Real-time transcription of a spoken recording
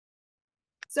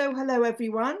So hello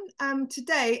everyone.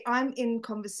 Today I'm in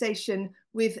conversation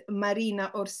with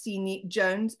Marina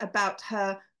Orsini-Jones about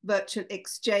her virtual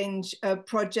exchange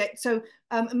project. So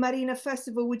Marina, first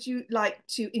of all, would you like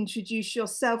to introduce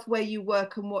yourself, where you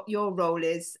work and what your role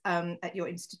is at your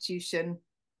institution?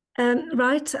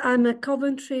 Right, I'm at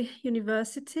Coventry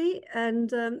University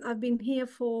and I've been here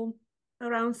for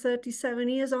around 37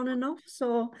 years on and off,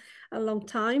 so a long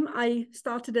time. I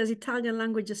started as Italian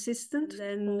language assistant,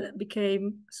 then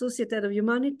became Associate Head of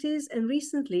Humanities, and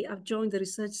recently I've joined the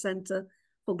Research Center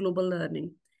for Global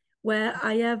Learning, where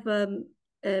I have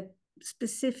a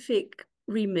specific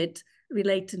remit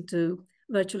relating to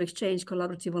virtual exchange,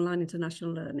 collaborative online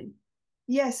international learning.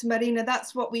 Yes, Marina,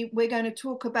 that's what we're going to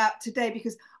talk about today,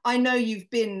 because I know you've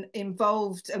been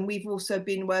involved and we've also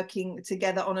been working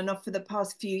together on and off for the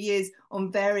past few years on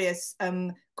various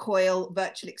COIL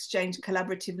virtual exchange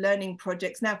collaborative learning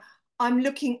projects. Now, I'm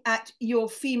looking at your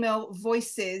female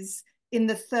voices in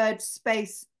the Third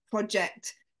Space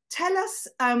project. Tell us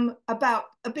about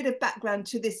a bit of background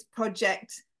to this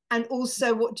project, and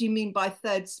also what do you mean by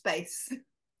Third Space?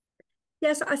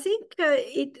 Yes, I think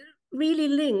it really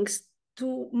links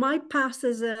to my past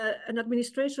as an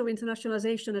administrator of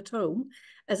internationalization at home,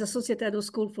 as Associate Head of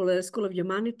School for the School of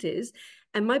Humanities,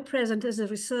 and my present as a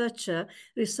researcher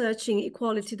researching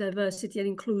equality, diversity, and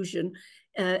inclusion,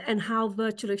 and how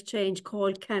virtual exchange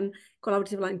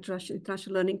collaborative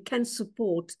international learning can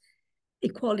support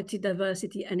equality,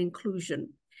 diversity, and inclusion.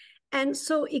 And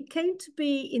so it came to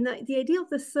be, the idea of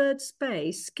the third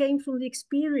space came from the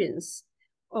experience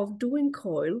of doing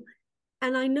COIL,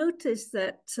 and I noticed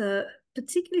that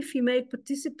particularly female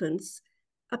participants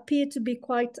appear to be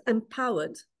quite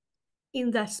empowered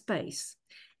in that space.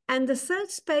 And the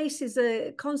third space is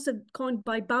a concept coined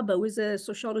by Baba, who is a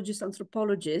sociologist,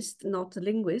 anthropologist, not a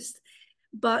linguist,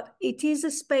 but it is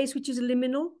a space which is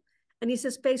liminal, and it's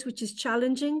a space which is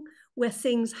challenging, where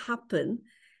things happen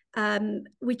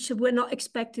which were not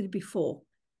expected before.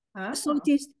 Ah. So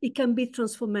it can be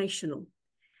transformational.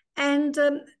 And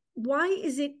why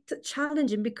is it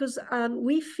challenging? Because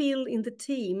we feel in the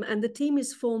team, and the team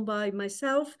is formed by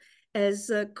myself as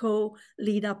a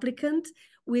co-lead applicant,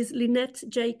 with Lynette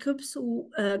Jacobs, who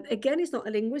again is not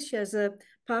a linguist. She has a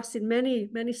past in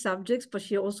many subjects, but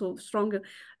she also stronger.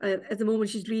 At the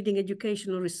moment, she's leading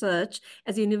educational research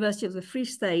at the University of the Free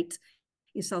State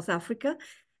in South Africa.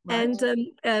 Right.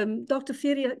 And Dr.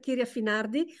 Kiria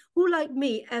Finardi, who, like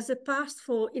me, has a past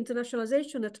for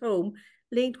internationalization at home,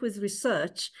 linked with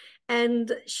research,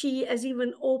 and she has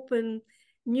even opened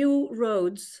new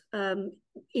roads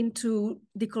into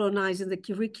decolonizing the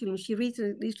curriculum. She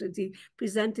recently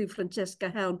presented Francesca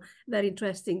Helm, very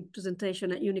interesting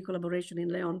presentation at Uni Collaboration in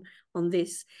Leon on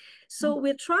this. So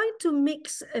we're trying to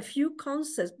mix a few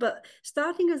concepts, but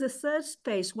starting as a third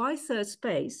space. Why third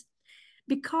space?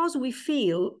 Because we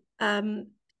feel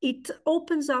it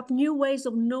opens up new ways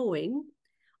of knowing,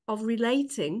 of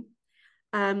relating,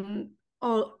 and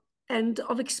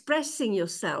of expressing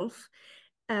yourself,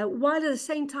 while at the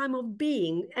same time of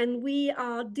being. And we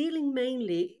are dealing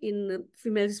mainly in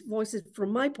female voices,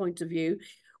 from my point of view,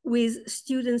 with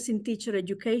students in teacher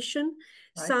education,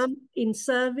 right. Some in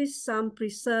service, some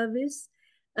pre-service,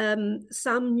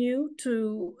 some new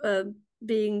to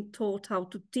being taught how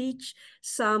to teach,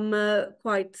 some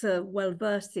quite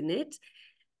well-versed in it.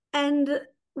 And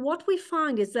what we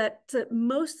find is that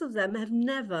most of them have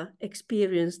never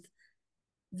experienced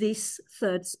this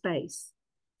third space.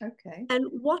 Okay. And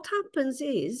what happens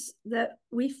is that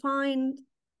we find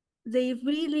they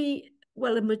really,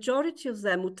 well, a majority of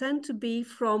them will tend to be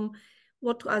from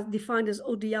what are defined as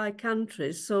ODI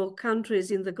countries, so countries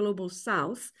in the global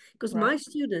south, because right. My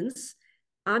students,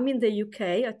 I'm in the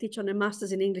UK, I teach on a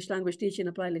master's in English language teaching and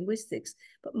applied linguistics,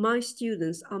 but my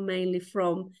students are mainly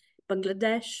from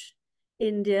Bangladesh,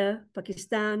 India,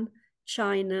 Pakistan,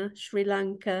 China, Sri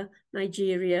Lanka,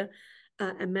 Nigeria,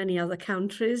 and many other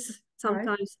countries,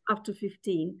 sometimes right. Up to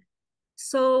 15.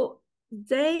 So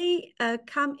they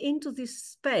come into this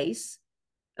space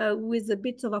with a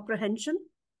bit of apprehension,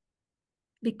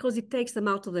 because it takes them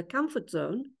out of their comfort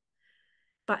zone.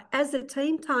 But at the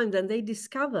same time, then they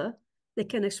discover they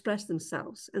can express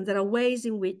themselves. And there are ways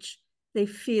in which they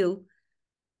feel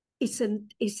it's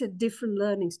a different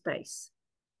learning space.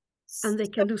 And they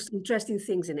can do some interesting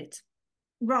things in it.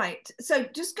 Right. So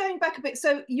just going back a bit,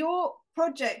 so your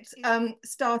project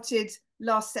started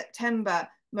last September,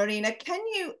 Marina. Can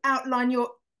you outline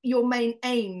your main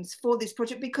aims for this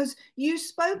project? Because you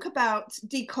spoke about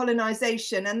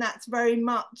decolonization, and that's very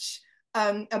much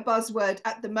a buzzword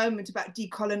at the moment about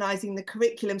decolonizing the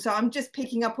curriculum. So I'm just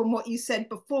picking up on what you said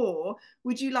before.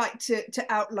 Would you like to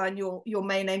outline your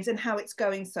main aims and how it's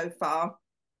going so far?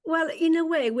 Well, in a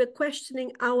way, we're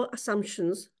questioning our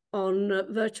assumptions on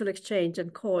virtual exchange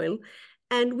and COIL.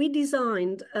 And we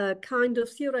designed a kind of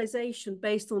theorization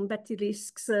based on Betty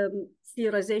Lisk's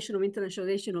theorization of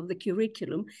internationalization of the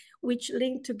curriculum, which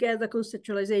linked together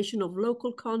conceptualization of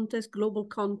local context, global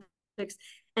context,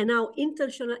 and now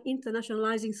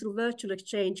internationalizing through virtual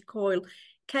exchange, COIL,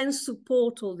 can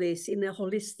support all this in a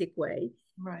holistic way.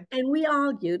 Right. And we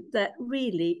argued that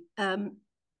really,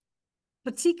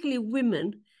 particularly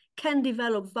women, can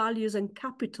develop values and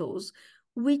capitals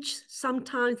which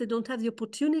sometimes they don't have the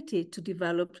opportunity to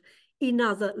develop in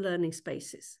other learning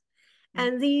spaces.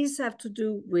 And these have to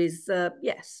do with,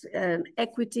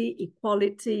 equity,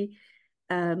 equality,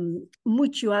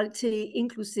 mutuality,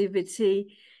 inclusivity,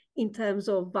 in terms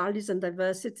of values and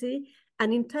diversity,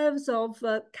 and in terms of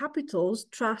capitals,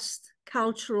 trust,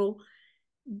 cultural,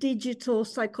 digital,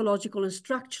 psychological, and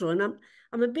structural. And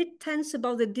I'm a bit tense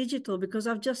about the digital because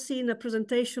I've just seen a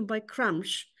presentation by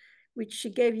Kramsch, which she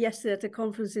gave yesterday at a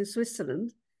conference in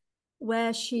Switzerland,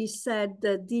 where she said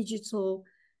that digital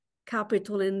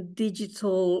capital and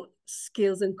digital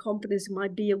skills and competence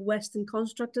might be a Western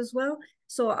construct as well.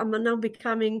 So I'm now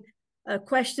becoming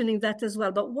questioning that as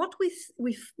well. But what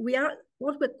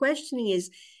we're questioning is,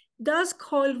 does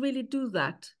COIL really do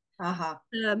that?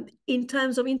 In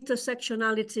terms of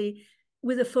intersectionality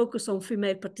with a focus on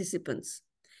female participants?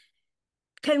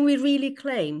 Can we really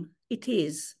claim it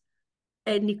is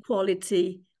an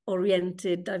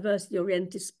equality-oriented,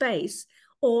 diversity-oriented space,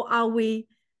 or are we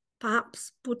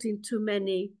perhaps putting too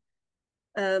many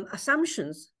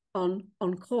assumptions on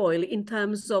COIL in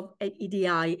terms of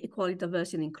EDI, equality,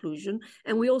 diversity, and inclusion?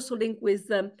 And we also link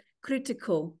with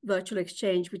critical virtual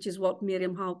exchange, which is what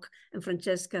Miriam Hauck and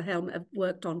Francesca Helm have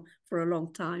worked on for a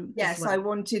long time. Yes, I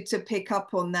wanted to pick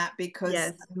up on that because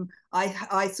yes.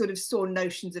 I sort of saw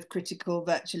notions of critical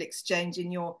virtual exchange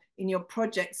in your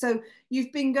project. So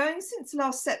you've been going since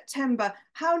last September.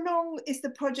 How long is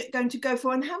the project going to go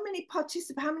for, and how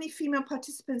many female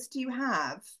participants do you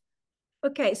have?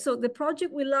 Okay, so the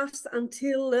project will last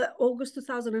until August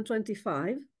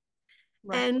 2025.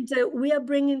 Right. And we are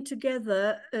bringing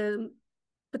together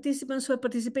participants who are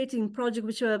participating in projects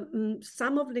which are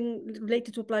some of them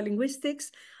related to applied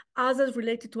linguistics, others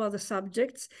related to other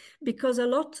subjects, because a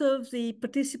lot of the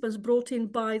participants brought in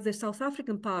by the South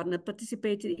African partner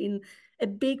participated in a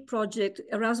big project,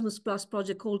 Erasmus Plus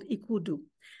project called Ikudu.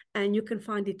 And you can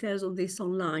find details on this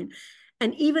online.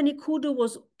 And even Ikudu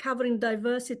was covering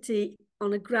diversity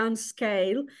on a grand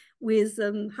scale with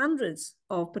hundreds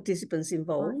of participants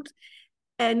involved. Right.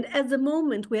 And at the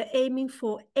moment, we're aiming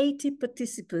for 80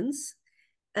 participants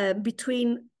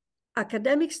between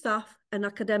academic staff and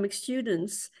academic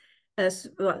students,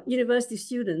 university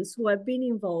students who have been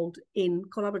involved in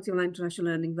collaborative online international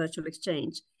learning virtual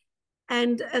exchange.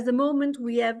 And at the moment,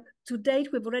 to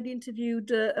date, we've already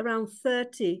interviewed around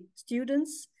 30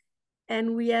 students,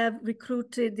 and we have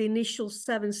recruited the initial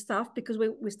 7 staff because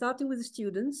we're starting with the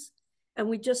students, and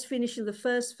we're just finishing the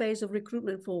first phase of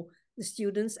recruitment for the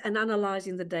students and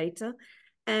analyzing the data.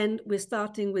 And we're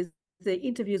starting with the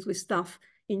interviews with staff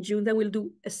in June. Then we'll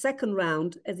do a second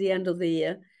round at the end of the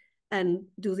year and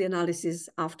do the analysis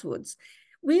afterwards.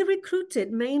 We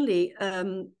recruited mainly,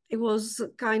 it was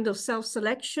kind of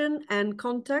self-selection and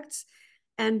contacts.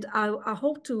 And I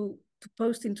hope to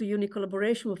post into uni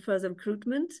collaboration with further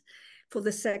recruitment for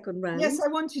the second round. Yes, I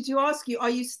wanted to ask you, are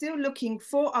you still looking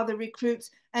for other recruits?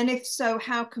 And if so,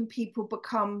 how can people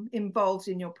become involved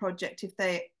in your project if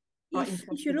they are interested?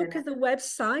 If you look at the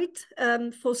website,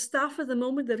 for staff at the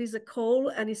moment, there is a call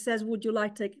and it says, would you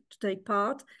like to take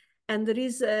part? And there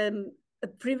is a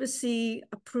privacy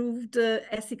approved,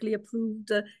 ethically approved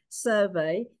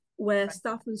survey where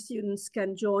staff and students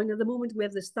can join. At the moment, we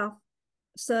have the staff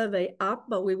survey up,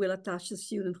 but we will attach the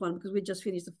student one because we just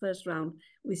finished the first round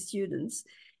with students.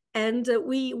 And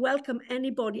we welcome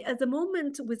anybody. At the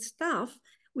moment with staff,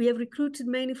 we have recruited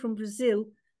mainly from Brazil,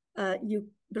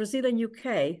 Brazil and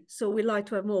UK. So we like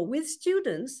to have more. With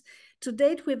students, to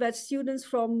date, we've had students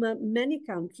from many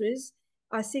countries,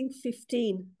 I think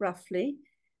 15 roughly.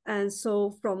 And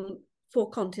so from 4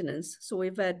 continents. So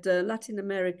we've had Latin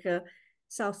America,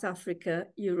 South Africa,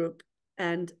 Europe,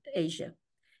 and Asia.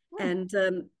 And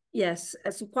yes,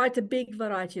 it's quite a big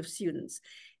variety of students.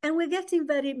 And we're getting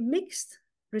very mixed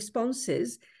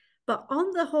responses. But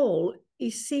on the whole,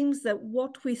 it seems that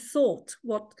what we thought,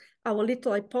 what our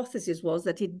little hypothesis was,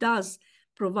 that it does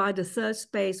provide a third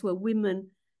space where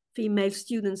female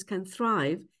students can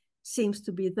thrive, seems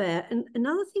to be there. And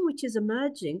another thing which is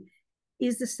emerging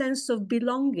is the sense of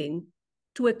belonging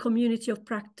to a community of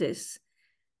practice,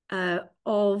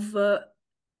 of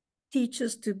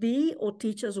teachers to be or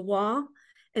teachers who are,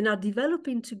 and are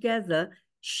developing together,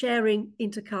 sharing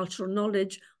intercultural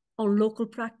knowledge on local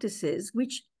practices,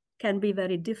 which can be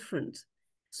very different.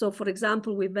 So, for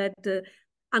example, we've had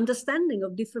understanding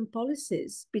of different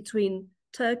policies between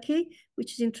Turkey,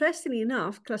 which is interestingly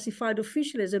enough classified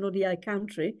officially as an ODI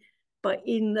country, but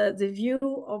in the view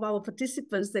of our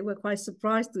participants, they were quite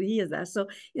surprised to hear that. So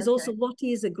it's also what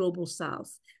is a global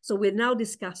South. So we're now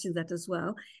discussing that as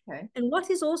well. Okay. And what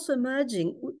is also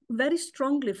emerging very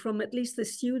strongly from at least the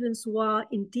students who are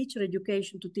in teacher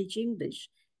education to teach English,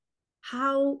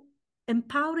 how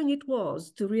empowering it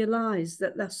was to realize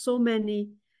that there are so many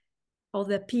of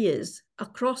their peers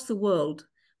across the world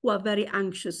who are very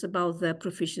anxious about their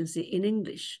proficiency in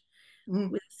English.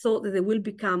 We thought that they will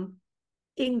become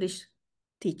English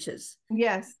teachers.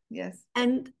 Yes, yes.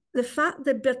 And the fact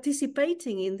that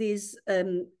participating in these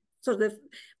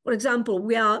for example,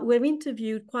 we've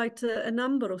interviewed quite a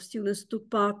number of students who took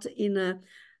part in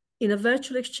a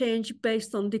virtual exchange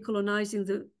based on decolonizing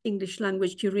the English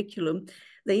language curriculum,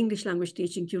 the English language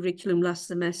teaching curriculum last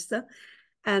semester.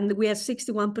 And we had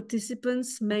 61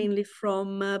 participants, mainly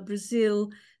from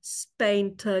Brazil,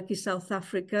 Spain, Turkey, South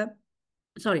Africa,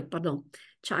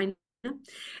 China.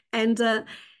 And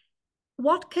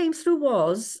what came through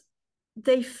was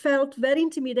they felt very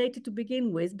intimidated to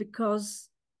begin with because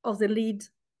of the lead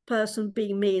person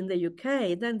being me in the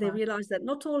UK. Then they realized that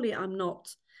not only I'm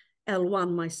not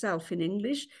L1 myself in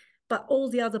English, but all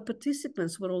the other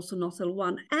participants were also not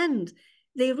L1. And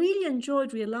they really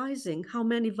enjoyed realizing how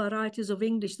many varieties of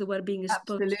English they were being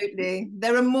exposed to. Absolutely.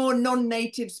 There are more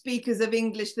non-native speakers of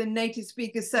English than native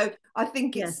speakers. So I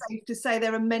think it's safe to say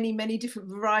there are many, many different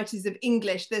varieties of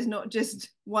English. There's not just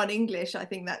one English. I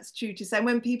think that's true to say.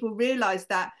 When people realize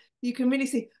that, you can really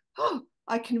see, oh,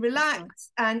 I can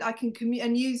relax and I can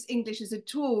and use English as a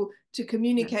tool to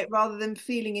communicate rather than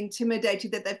feeling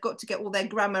intimidated that they've got to get all their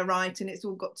grammar right and it's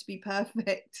all got to be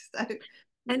perfect.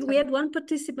 And we had one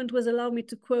participant who was allowed me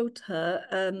to quote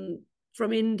her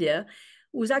from India,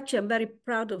 who was actually, I'm very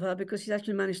proud of her because she's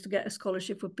actually managed to get a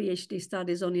scholarship for PhD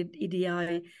studies on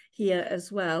EDI here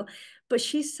as well. But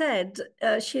she said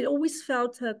she had always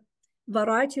felt her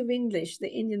variety of English, the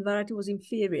Indian variety, was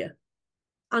inferior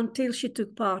until she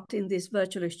took part in this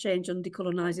virtual exchange on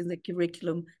decolonizing the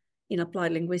curriculum in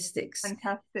applied linguistics.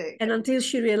 Fantastic. And until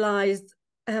she realized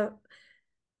her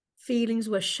feelings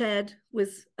were shared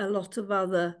with a lot of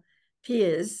other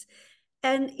peers.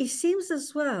 And it seems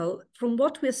as well, from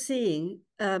what we're seeing,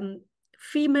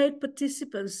 female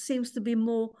participants seems to be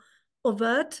more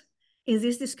overt in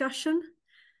this discussion.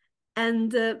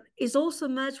 And it's also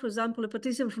emerged, for example, a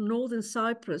participant from Northern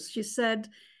Cyprus. She said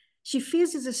she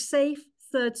feels it's a safe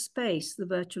third space, the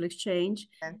virtual exchange,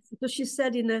 because she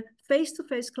said in a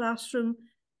face-to-face classroom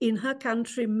in her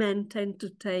country, men tend to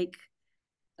take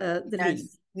the lead.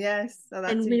 Yes. So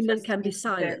and women can be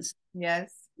silenced.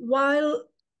 Yes. While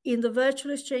in the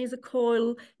virtual exchange, the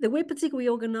COIL, the way particularly we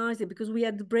organized it, because we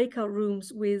had the breakout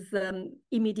rooms with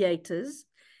e-mediators,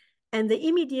 and the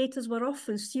e-mediators were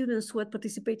often students who had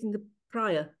participated in the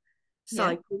prior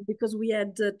cycle, because we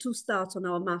had 2 starts on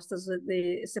our masters,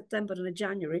 the September and the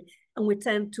January, and we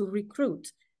tend to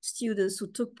recruit students who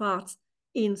took part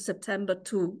in September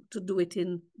to do it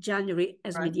in January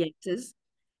as mediators.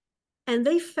 And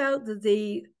they felt that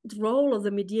the role of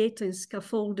the mediator in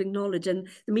scaffolding knowledge, and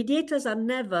the mediators are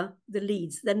never the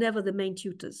leads, they're never the main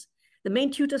tutors. The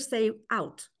main tutors stay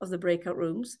out of the breakout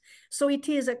rooms. So it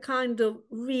is a kind of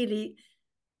really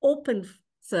open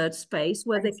third space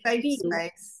where they feel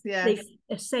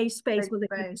a safe space where they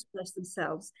can express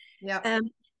themselves.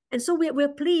 And so we're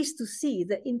pleased to see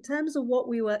that in terms of what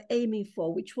we were aiming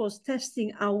for, which was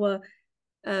testing our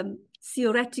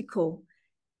theoretical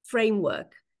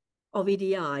framework of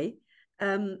EDI,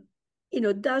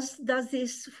 does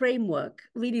this framework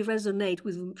really resonate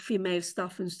with female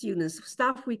staff and students?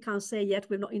 Staff, we can't say yet,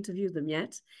 we've not interviewed them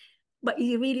yet, but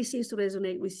it really seems to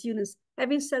resonate with students.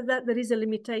 Having said that, there is a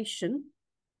limitation,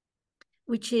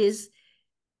 which is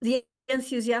the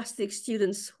enthusiastic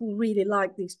students who really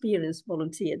like the experience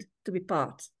volunteered to be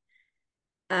part.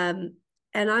 And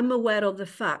I'm aware of the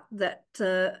fact that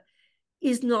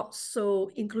is not so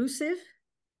inclusive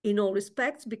in all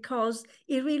respects, because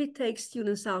it really takes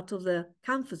students out of the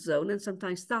comfort zone and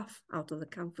sometimes staff out of the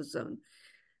comfort zone.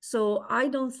 So I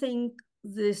don't think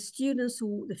the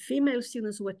female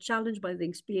students who were challenged by the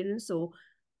experience or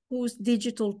whose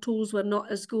digital tools were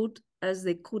not as good as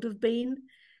they could have been,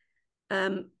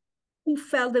 who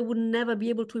felt they would never be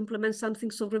able to implement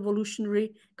something so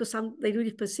revolutionary because they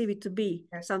really perceive it to be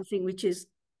something which is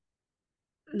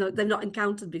they've not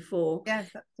encountered before. Yes,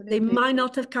 absolutely. They might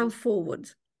not have come forward.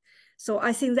 So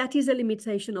I think that is a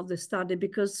limitation of the study,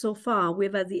 because so far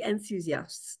we've had the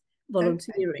enthusiasts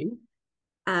volunteering.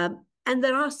 And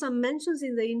there are some mentions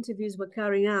in the interviews we're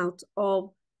carrying out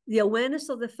of the awareness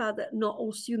of the fact that not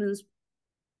all students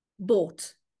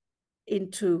bought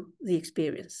into the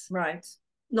experience. Right.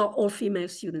 Not all female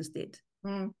students did.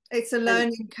 It's a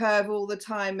learning curve all the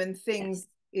time, and things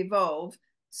evolve.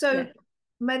 So,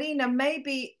 Marina,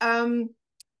 maybe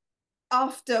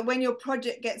after, when your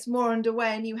project gets more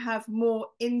underway and you have more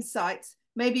insights,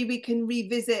 maybe we can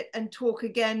revisit and talk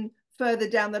again further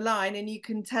down the line, and you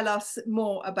can tell us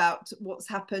more about what's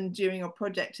happened during your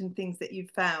project and things that you've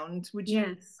found. Would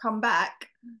you come back?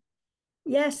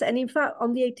 Yes, and in fact,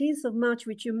 on the 18th of March,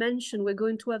 which you mentioned, we're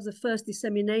going to have the first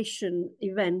dissemination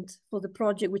event for the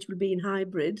project, which will be in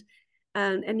hybrid.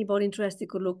 And anybody interested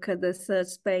could look at the Third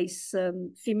Space,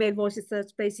 Female Voices Third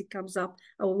Space. It comes up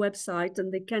our website,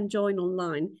 and they can join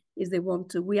online if they want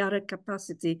to. We are at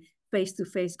capacity,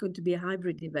 face-to-face, going to be a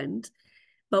hybrid event.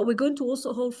 But we're going to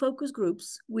also hold focus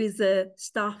groups with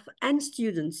staff and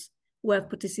students who have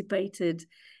participated.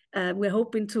 We're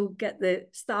hoping to get the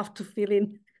staff to fill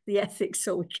in the ethics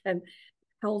so we can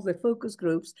hold the focus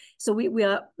groups. So we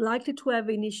are likely to have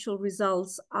initial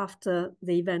results after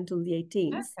the event on the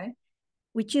 18th,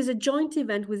 which is a joint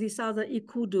event with this other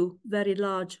Ikudu, very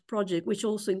large project, which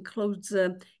also includes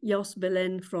Jos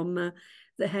Belen from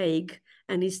The Hague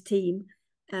and his team.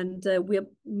 And we're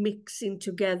mixing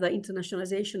together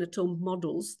internationalization at home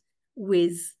models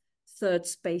with third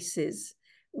spaces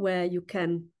where you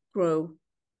can grow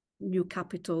new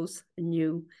capitals and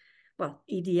new,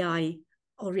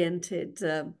 EDI-oriented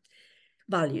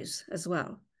values as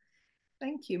well.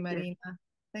 Thank you, Marina.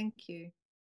 Thank you.